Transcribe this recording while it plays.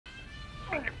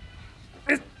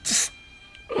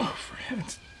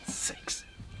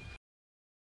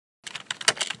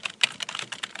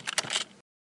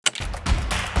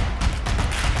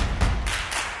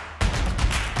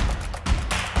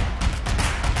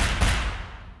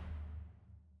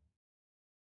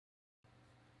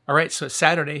All right, so it's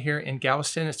Saturday here in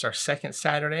Galveston. It's our second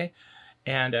Saturday.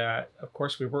 And of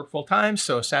course, we work full time,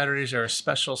 so Saturdays are a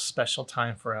special, special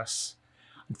time for us.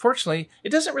 Unfortunately, it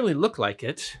doesn't really look like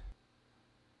it,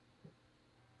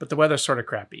 but the weather's sort of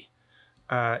crappy.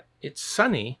 It's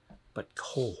sunny, but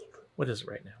cold. What is it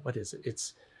right now? What is it?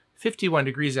 It's 51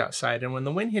 degrees outside, and when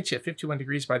the wind hits you at 51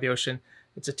 degrees by the ocean,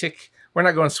 it's a tick. We're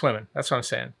not going swimming. That's what I'm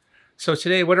saying. So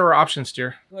today, what are our options,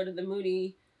 dear? Go to the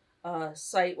Moody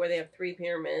site where they have 3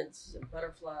 pyramids and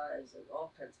butterflies and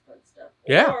all kinds of fun stuff.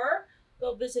 Yeah. Or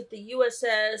go visit the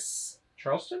USS...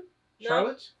 Charleston?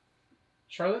 No.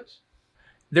 Charlotte?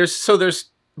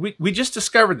 We just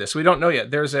discovered this. We don't know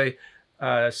yet. There's a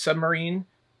submarine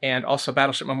and also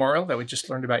Battleship Memorial that we just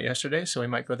learned about yesterday, so we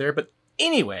might go there. But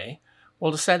anyway,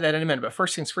 we'll decide that in a minute. But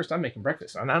first things first, I'm making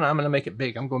breakfast. I'm going to make it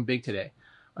big. I'm going big today.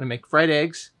 I'm going to make fried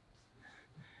eggs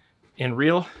and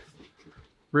real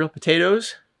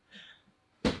potatoes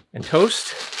and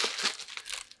toast.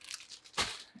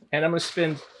 And I'm going to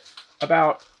spend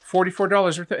about $44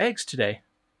 worth of eggs today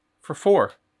for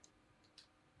 4.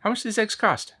 How much do these eggs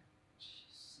cost?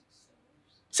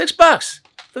 $6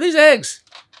 for these eggs.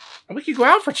 And we could go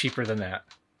out for cheaper than that.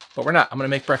 But we're not. I'm going to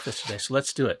make breakfast today, so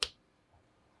let's do it.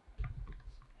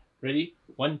 Ready?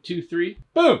 1, 2, 3.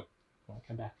 Boom! I'll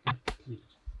come back.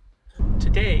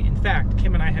 Today, in fact,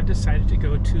 Kym and I have decided to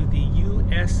go to the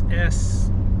USS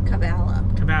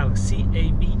Cavalla,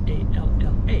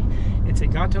 C-A-V-A-L-L-A. It's a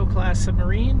Gato-class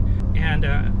submarine, and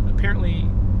apparently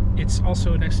it's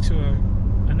also next to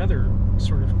another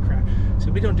sort of craft.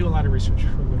 So we don't do a lot of research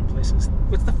for going places.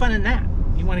 What's the fun in that?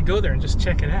 You want to go there and just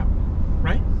check it out,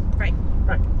 right? Right.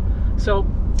 So,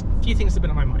 a few things have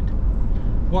been on my mind.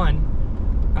 One,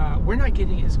 we're not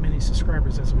getting as many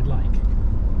subscribers as we'd like.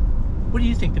 What do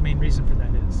you think the main reason for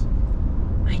that is?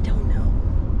 I don't know.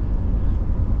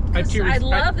 I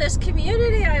love this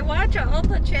community. I watch all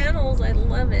the channels. I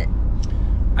love it.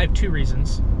 I have 2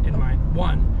 reasons in mind.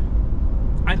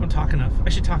 One, I don't talk enough. I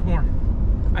should talk more.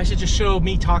 I should just show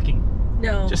me talking.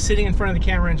 No. Just sitting in front of the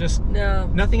camera and just... No.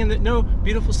 Nothing in the... No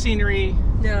beautiful scenery.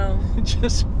 No.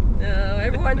 Just... No.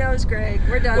 Everyone knows Greg.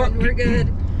 We're done. Well, we're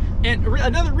good. And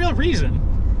another real reason,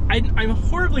 I'm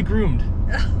horribly groomed.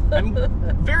 I'm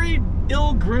very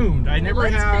ill-groomed. I never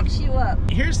have... Let's fix you up.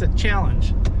 Here's the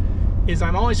challenge, is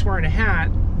I'm always wearing a hat,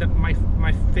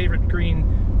 my favorite green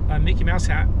Mickey Mouse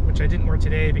hat, which I didn't wear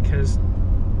today because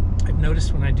I've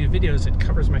noticed when I do videos, it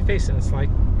covers my face and it's like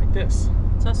this.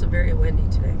 It's also very windy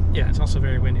today. Yeah, it's also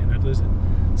very windy and I'd lose it.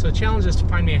 So the challenge is to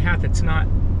find me a hat that's not...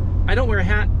 I don't wear a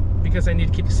hat because I need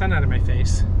to keep the sun out of my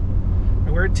face.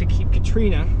 I wear it to keep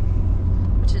Katrina,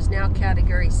 which is now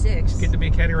Category 6. It's getting to be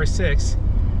Category 6.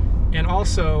 And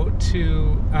also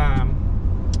to,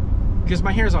 because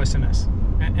my hair is always a mess.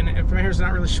 And if my hair is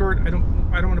not really short, I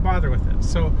don't want to bother with it.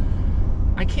 So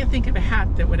I can't think of a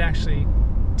hat that would actually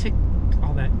tick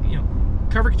all that, you know,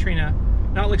 cover Katrina,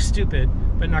 not look stupid,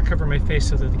 but not cover my face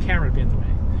so that the camera would be in the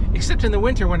way. Except in the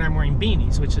winter when I'm wearing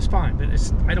beanies, which is fine, but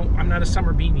I'm not a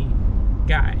summer beanie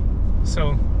guy.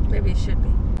 So maybe it should be.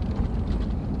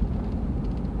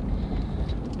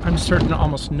 I'm certain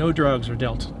almost no drugs are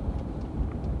dealt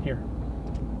here.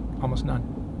 Almost none.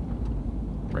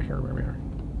 Right here where we are.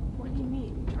 What do you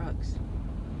mean, drugs?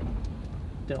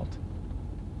 Dealt.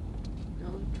 No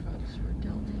drugs were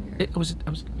dealt here. I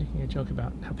was making a joke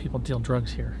about how people deal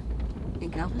drugs here. In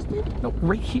Galveston? No,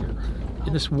 right here.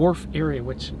 In this wharf area,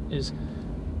 which is,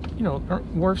 you know,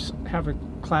 wharfs have a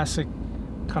classic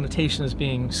connotation as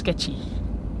being sketchy.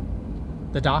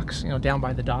 The docks, you know, down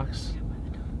by the docks.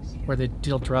 Where they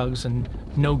deal drugs and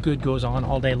no good goes on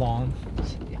all day long.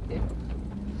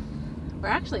 We're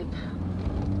actually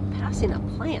passing a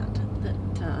plant that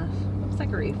looks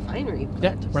like a refinery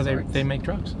plant. Yeah, where they make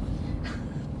drugs.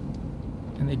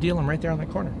 And they deal them right there on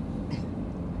that corner.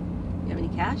 You have any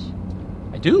cash?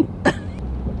 I do.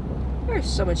 There's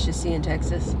so much to see in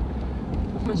Texas.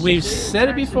 We've said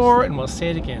it before and we'll say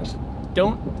it again.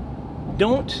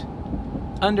 Don't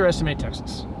underestimate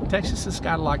Texas. Texas has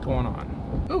got a lot going on.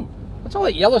 Ooh, what's all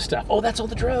that yellow stuff? Oh, that's all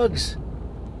the drugs.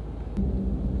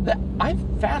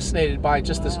 I'm fascinated by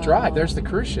just this drive. There's the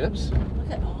cruise ships. Look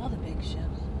at all the big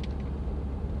ships.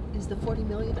 Is the $40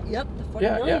 million? Yep, the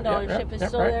 $40 million ship is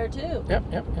still there too.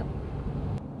 Yep.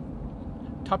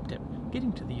 Top tip: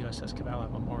 getting to the USS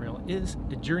Cavalla Memorial is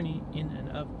a journey in and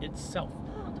of itself.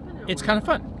 It's kind of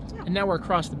fun. Yeah. And now we're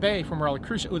across the bay from where all the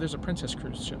cruise ships. Oh, there's a Princess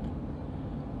cruise ship.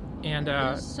 And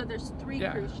so there's 3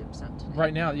 cruise ships out today.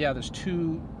 Right now, yeah, there's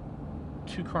two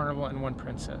Carnival and 1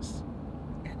 Princess.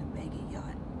 And a mega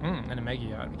yacht. And a mega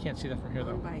yacht. We can't see that from here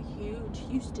though. Owned by a huge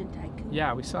Houston tycoon.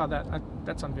 Yeah, we saw that.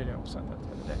 That's on video. We saw that the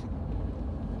other day.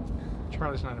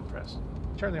 Charlie's not impressed.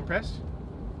 Charli impressed?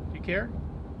 Do you care?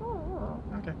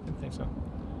 Okay, didn't think so.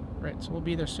 Right, so we'll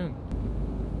be there soon.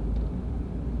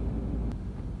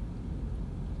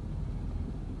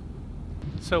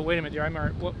 So wait a minute, dear.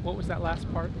 What was that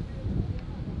last part?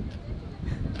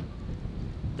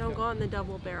 Don't go on the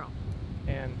double barrel.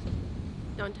 And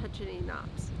don't touch any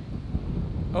knobs.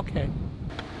 Okay.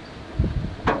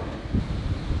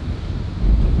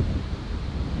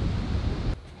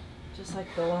 Just like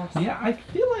the last. Yeah, I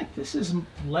feel like this is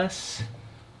less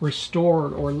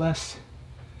restored or less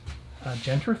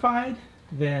gentrified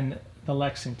than the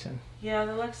Lexington. Yeah,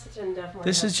 the Lexington definitely.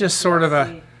 This is just sort of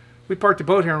a. We parked the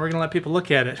boat here and we're going to let people look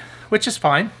at it, which is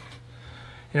fine.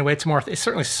 In a way, it's more. It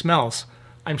certainly smells.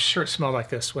 I'm sure it smelled like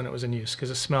this when it was in use because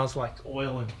it smells like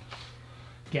oil and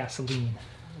gasoline.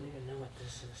 I don't even know what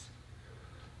this is.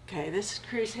 Okay, this is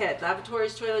crew's head.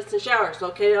 Lavatories, toilets, and showers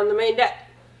located on the main deck.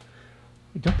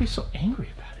 Don't be so angry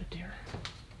about it, dear.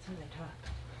 That's how they talk.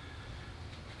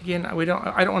 Again, we don't.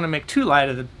 I don't want to make too light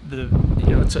of the.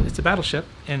 You know, it's a battleship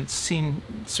and it's seen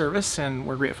service, and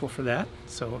we're grateful for that.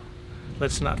 So,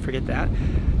 let's not forget that.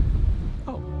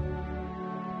 Oh.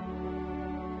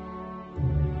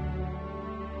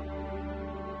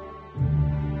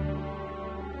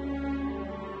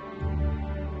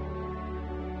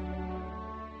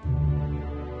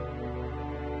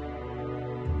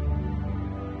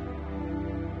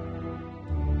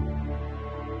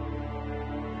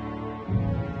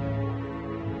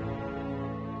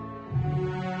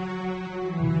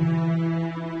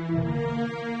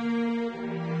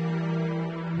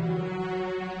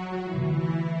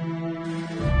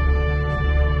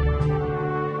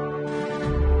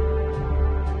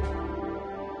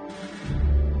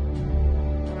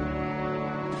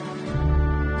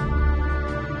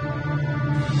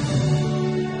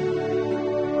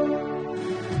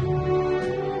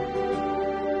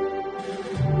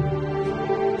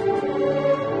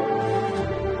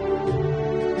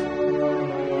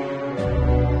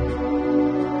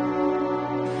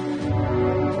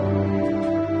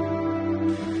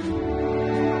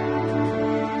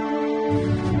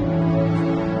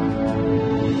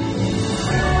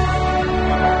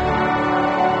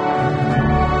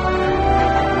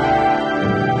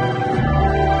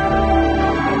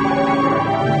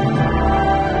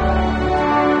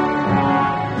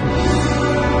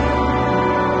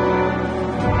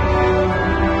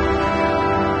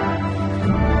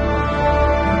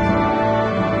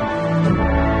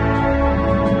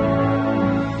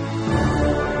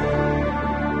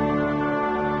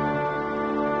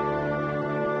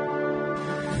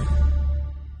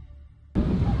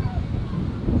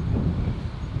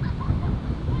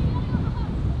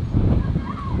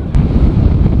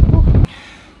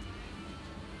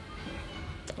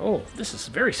 Oh, this is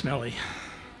very smelly.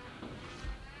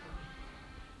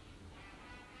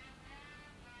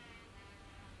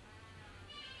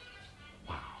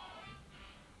 Wow.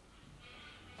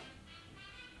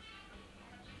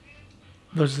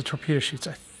 Those are the torpedo chutes.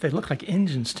 They look like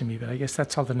engines to me, but I guess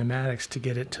that's all the pneumatics to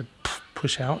get it to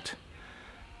push out.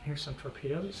 Here's some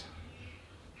torpedoes.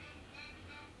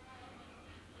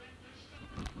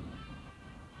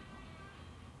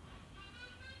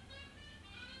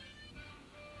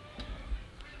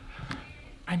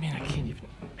 I mean, I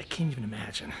can't even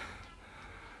imagine.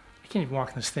 I can't even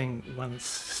walk in this thing when it's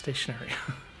stationary.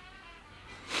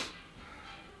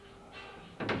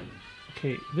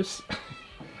 Okay, this,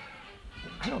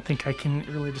 I don't think I can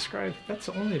really describe. That's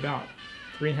only about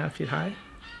 3.5 feet high.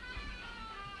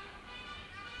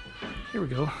 Here we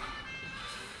go.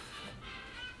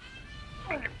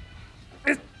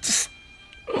 It just,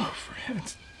 oh, for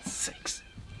heaven's sakes.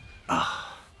 Oh.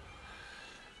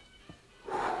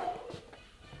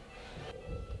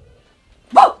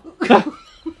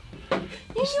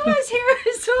 You knew I was here,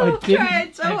 so I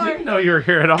tried so hard. I didn't know you were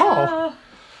here at all.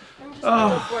 I'm just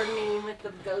coordinating with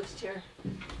the ghost here.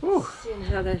 Ooh. Seeing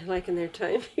how they're liking their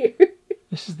time here.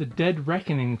 This is the Dead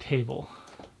Reckoning table.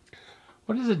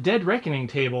 What is a Dead Reckoning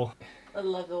table? I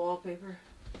love the wallpaper.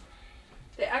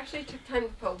 They actually took time to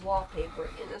put wallpaper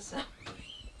in a cell.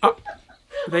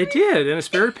 They did, and it's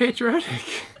very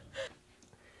patriotic.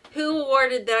 Who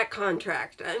awarded that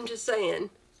contract? I'm just saying.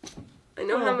 I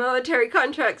know how military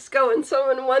contracts go, and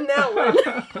someone won that one.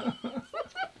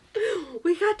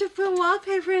 We got to put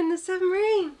wallpaper in the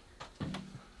submarine.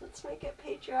 Let's make it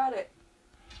patriotic.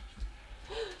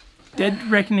 Dead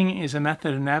reckoning is a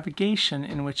method of navigation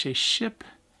in which a ship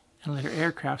and later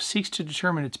aircraft seeks to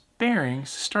determine its bearings,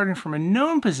 starting from a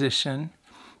known position.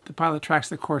 The pilot tracks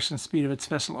the course and speed of its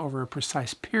vessel over a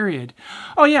precise period.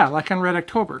 Oh yeah, like on Red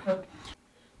October.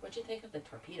 What'd you think of the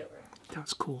torpedo room? That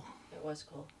was cool. It was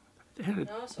cool. And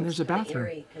there's a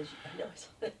bathroom.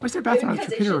 Why's there a Maybe bathroom in the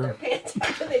torpedo room? Their pants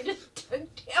after they just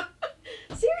took down.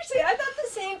 Seriously, I thought the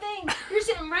same thing. You're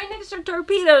sitting right next to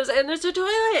torpedoes and there's a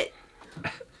toilet.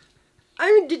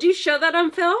 I mean, did you show that on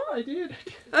film? I did.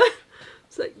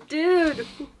 It's like, dude.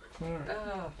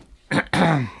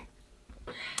 I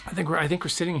think we're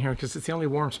sitting here because it's the only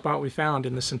warm spot we found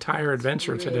in this entire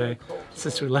adventure today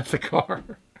since we left the car.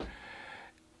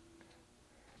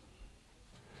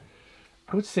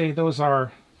 I would say those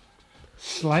are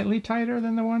slightly tighter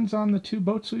than the ones on the 2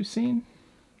 boats we've seen,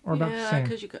 or about the same.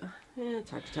 Because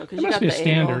it's hard to tell. There must be a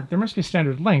standard. There must be a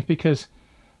standard length because,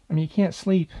 I mean, you can't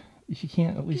sleep if you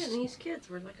can't at least. Yeah, and these kids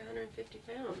were like 150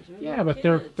 pounds. Yeah, but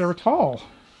they're tall.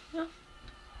 Yeah.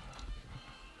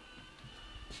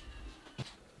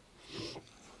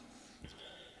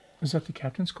 Is that the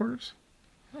captain's quarters?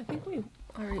 I think we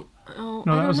already. Oh,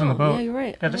 no, that was in the boat. Yeah, you're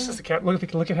right. Yeah, this is the cap. Look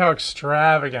at how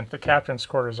extravagant the captain's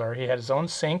quarters are. He had his own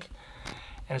sink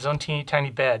and his own teeny tiny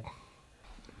bed.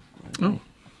 Oh.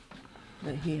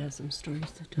 But he has some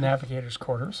stories to tell. Navigator's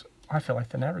quarters. I feel like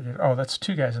the navigator. Oh, that's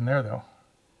 2 guys in there though.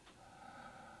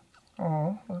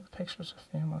 Oh, look at the pictures of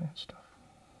family and stuff.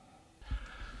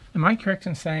 Am I correct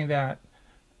in saying that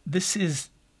this is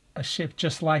a ship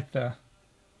just like the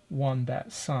one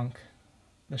that sunk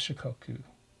the Shikoku?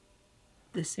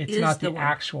 It's not the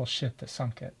actual ship that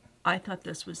sunk it. I thought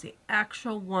this was the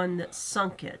actual one that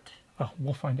sunk it. Oh,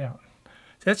 we'll find out.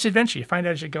 That's the adventure. You find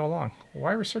out as you go along.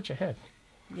 Why research ahead?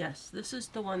 Yes, this is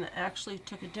the one that actually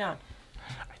took it down.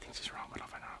 I think this is wrong, but I'll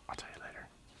find out. I'll tell you later.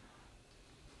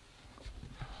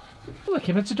 Look,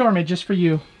 Kim, it's a door made just for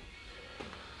you.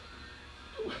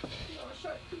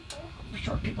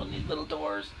 Short people need little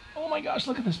doors. Oh my gosh,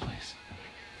 look at this place.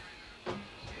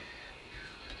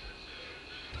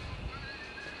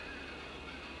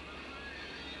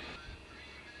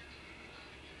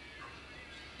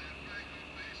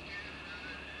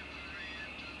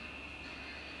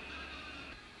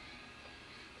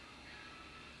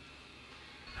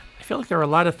 I feel like there are a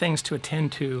lot of things to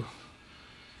attend to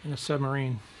in a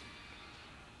submarine.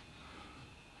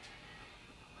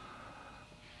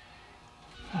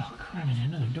 Oh, crap, I need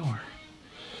another door.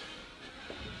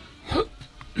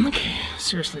 Okay,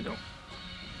 seriously, don't.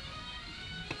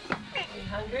 Are you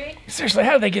hungry? Seriously,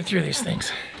 how do they get through these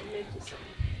things?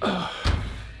 Oh.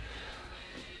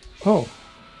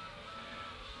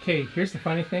 Okay, here's the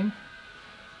funny thing.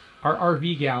 Our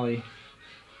RV galley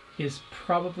is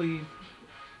probably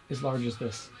as large as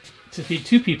this to feed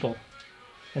 2 people,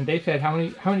 and they fed how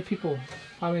many people?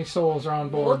 How many souls are on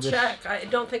board? We'll check. I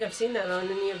don't think I've seen that on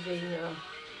any of the.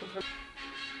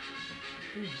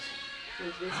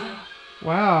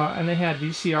 Wow, and they had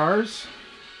VCRs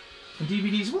and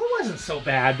DVDs. Well, it wasn't so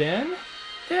bad then.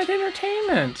 They had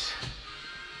entertainment.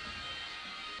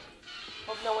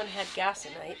 Hope no one had gas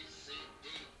at night.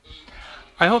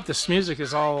 I hope this music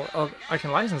is all. I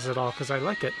can license it all because I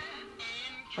like it.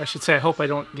 I should say, I hope I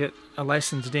don't get a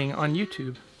license ding on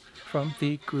YouTube from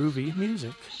the groovy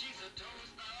music.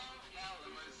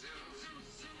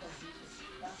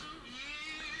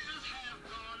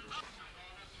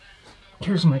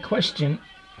 Here's my question.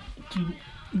 Do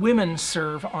women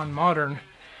serve on modern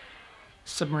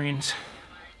submarines?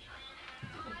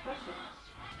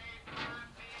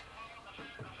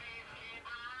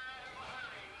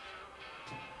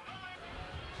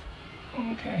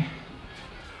 Okay.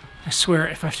 I swear,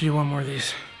 if I have to do one more of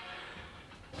these.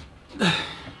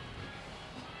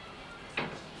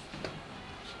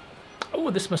 Oh,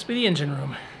 this must be the engine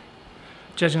room.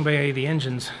 Judging by the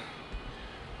engines.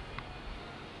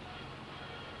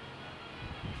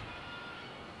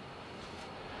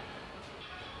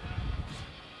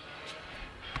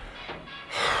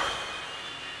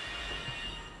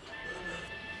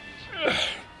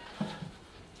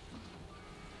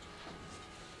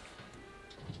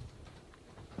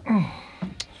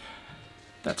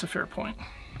 That's a fair point.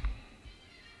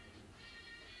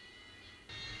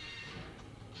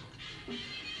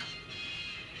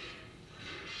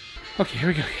 Okay, here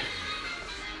we go.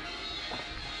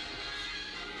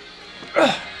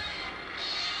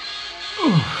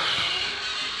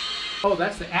 Oh,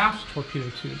 that's the aft torpedo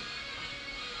tube.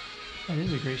 That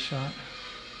is a great shot.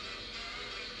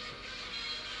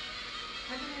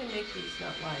 How do they make these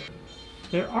not light?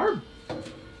 There are...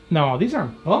 No, these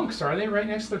aren't bunks, are they? Right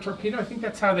next to the torpedo? I think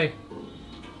that's how they...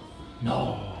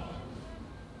 No.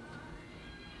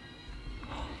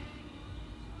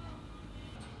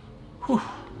 Whew.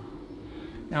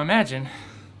 Now imagine,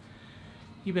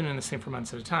 you've been in this thing for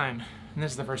months at a time, and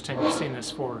this is the first time you've seen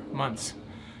this for months.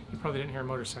 You probably didn't hear a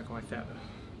motorcycle like that.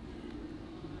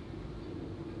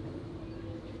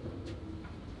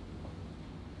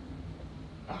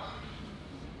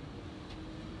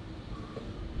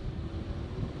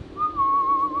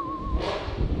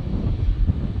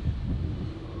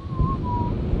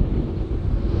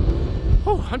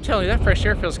 I'm telling you, that fresh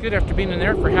air feels good after being in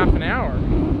there for half an hour.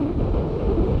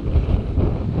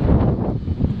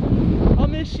 I'll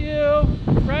miss you.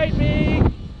 Right, me?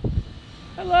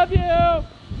 I love you.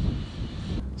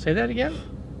 Say that again?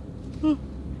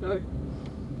 Sorry.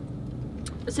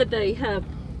 I said they have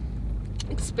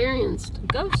experienced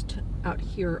ghosts out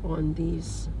here on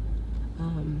these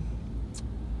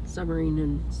submarine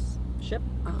and ship.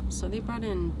 So they brought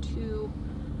in 2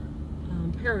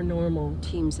 paranormal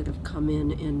teams that have come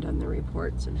in and done the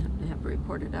reports and have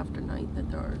reported after night that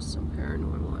there are some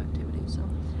paranormal activity. So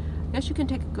I guess you can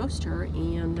take a ghost tour,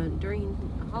 and during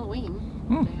Halloween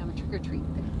they have a trick-or-treat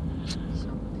there.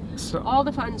 So all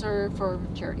the funds are for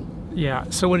charity. Yeah,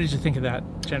 so what did you think of that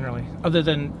generally, other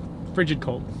than frigid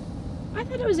cold? I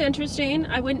thought it was interesting.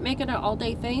 I wouldn't make it an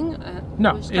all-day thing.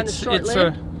 No, it was kind of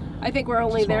short-lived. I think we're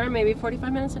only there maybe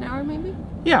 45 minutes an hour, maybe?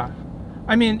 Yeah.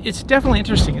 I mean, it's definitely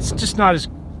interesting. It's just not as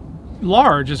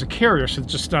large as a carrier, so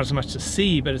it's just not as much to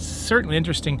see, but it's certainly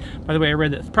interesting. By the way, I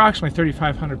read that approximately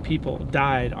 3,500 people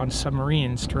died on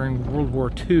submarines during World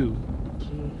War II.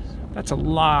 Jeez. That's a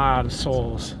lot of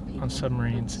souls on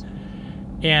submarines.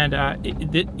 And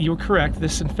you were correct.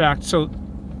 This, in fact, so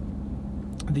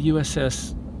the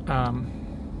USS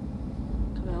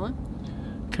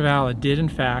Cavalla did, in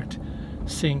fact,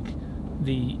 sink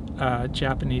the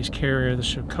Japanese carrier, the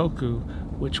Shikoku,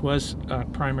 which was a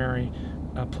primary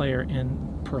player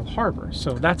in Pearl Harbor.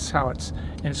 So that's how and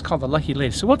it's called the Lucky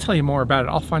Lady. So we'll tell you more about it.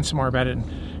 I'll find some more about it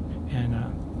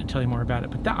and tell you more about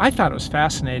it. But I thought it was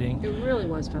fascinating. It really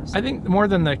was fascinating. I think more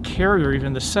than the carrier,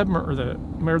 even more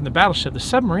than the battleship, the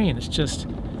submarine is just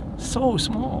so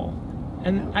small.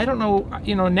 And I don't know,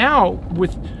 now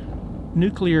with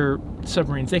nuclear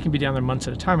submarines, they can be down there months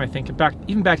at a time, I think.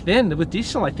 Even back then, with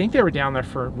diesel, I think they were down there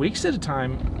for weeks at a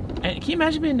time. And can you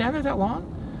imagine being down there that long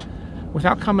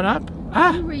without coming up?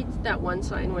 You read that one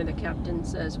sign where the captain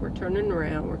says, "We're turning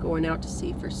around, we're going out to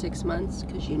sea for 6 months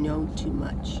because you know too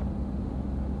much."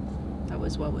 That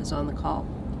was what was on the call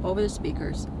over the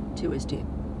speakers to his team.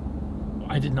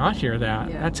 I did not hear that.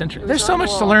 Yeah. That's interesting. There's so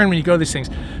much to learn when you go to these things.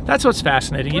 That's what's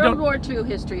fascinating. World War II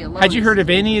history alone. Had you heard of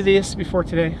any of this before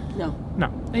today? No. No,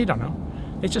 you don't know.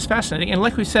 It's just fascinating. And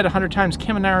like we said 100 times,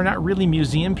 Kym and I are not really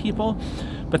museum people,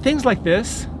 but things like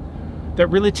this that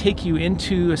really take you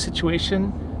into a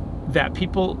situation that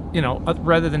people,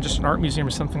 rather than just an art museum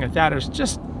or something like that, is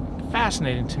just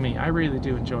fascinating to me. I really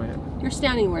do enjoy it. You're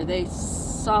standing where they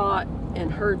saw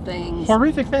and heard things.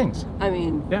 Horrific things. I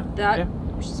mean,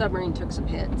 submarine took some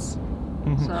hits.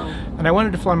 Mm-hmm. So. And I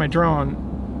wanted to fly my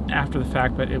drone after the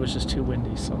fact, but it was just too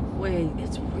windy. So. Wait,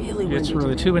 it's really windy. It's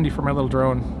really too windy for my little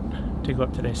drone to go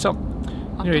up today. So,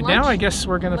 anyway, now I guess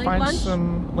we're going to find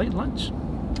some late lunch.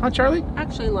 Huh, Charlie?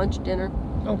 Actually, lunch, dinner.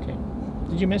 Okay.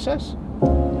 Did you miss us?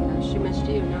 Yeah, she missed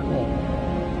you, not me.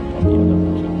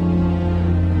 Oh,